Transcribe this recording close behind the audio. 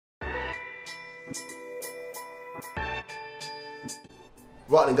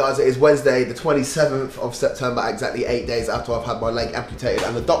Right then guys, it is Wednesday the 27th of September, exactly 8 days after I've had my leg amputated,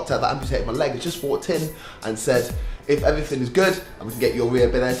 and the doctor that amputated my leg has just walked in and said if everything is good and we can get your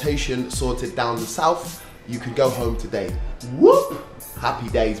rehabilitation sorted down the south, you can go home today. Whoop! Happy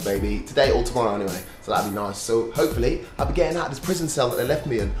days, baby. Today or tomorrow anyway, so that'd be nice. So hopefully I'll be getting out of this prison cell that they left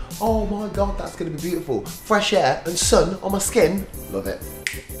me in. Oh my god, that's gonna be beautiful. Fresh air and sun on my skin. Love it.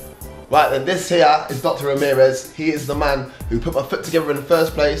 Right then, this here is Dr. Ramirez. He is the man who put my foot together in the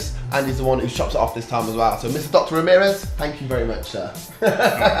first place, and he's the one who chops it off this time as well. So Mr. Dr. Ramirez, thank you very much, sir.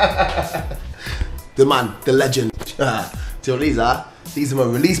 The man, the legend. So these are my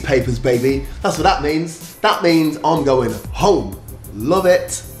release papers, baby. That's what that means. That means I'm going home. Love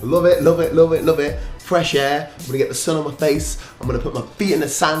it, love it, love it, love it, love it. Fresh air, I'm gonna get the sun on my face. I'm gonna put my feet in the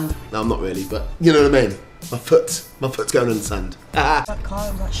sand. No, I'm not really, but you know what I mean. My foot's going in the sand. That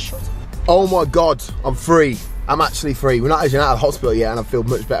car was like, shut up. Oh my god, I'm free. I'm actually free. We're not actually out of hospital yet and I feel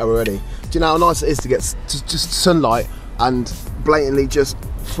much better already. Do you know how nice it is to get just sunlight and blatantly just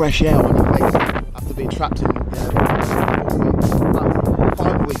fresh air on your face after being trapped in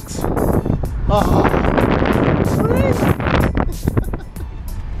 5 weeks. Oh,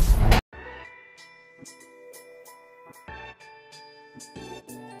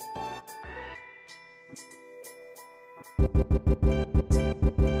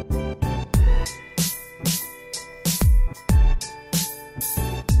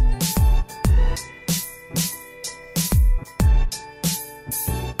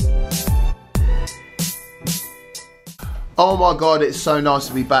 oh my god, it's so nice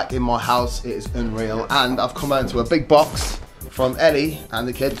to be back in my house. It is unreal. And I've come out into a big box from Ellie and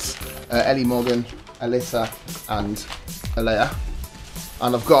the kids. Ellie, Morgan, Alyssa and Alea.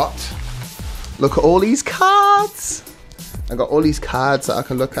 And I've got, look at all these cards. I've got all these cards that I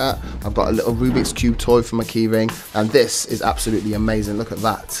can look at. I've got a little Rubik's Cube toy for my keyring. And this is absolutely amazing. Look at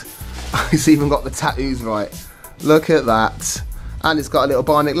that. It's even got the tattoos right. Look at that. And it's got a little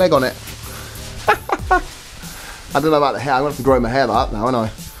bionic leg on it. I don't know about the hair, I'm going to have to grow my hair like that now, aren't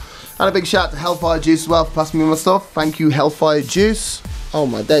I? And a big shout out to Hellfire Juice as well for passing me my stuff. Thank you, Hellfire Juice. Oh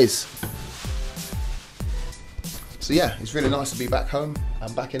my days. So yeah, it's really nice to be back home.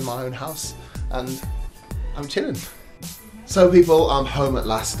 I'm back in my own house and I'm chilling. So people, I'm home at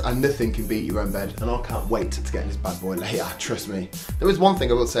last and nothing can beat your own bed, and I can't wait to get in this bad boy later, trust me. There is one thing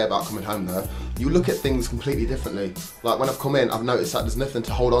I will say about coming home though. You look at things completely differently. Like when I've come in, I've noticed that there's nothing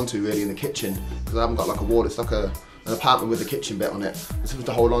to hold on to really in the kitchen, because I haven't got like a wall, it's like an apartment with a kitchen bit on it. There's something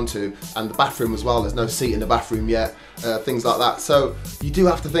to hold on to, and the bathroom as well, there's no seat in the bathroom yet, things like that. So you do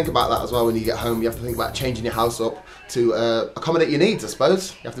have to think about that as well when you get home. You have to think about changing your house up to accommodate your needs, I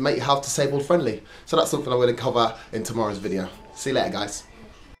suppose. You have to make your house disabled friendly. So that's something I'm going to cover in tomorrow's video. See you later, guys.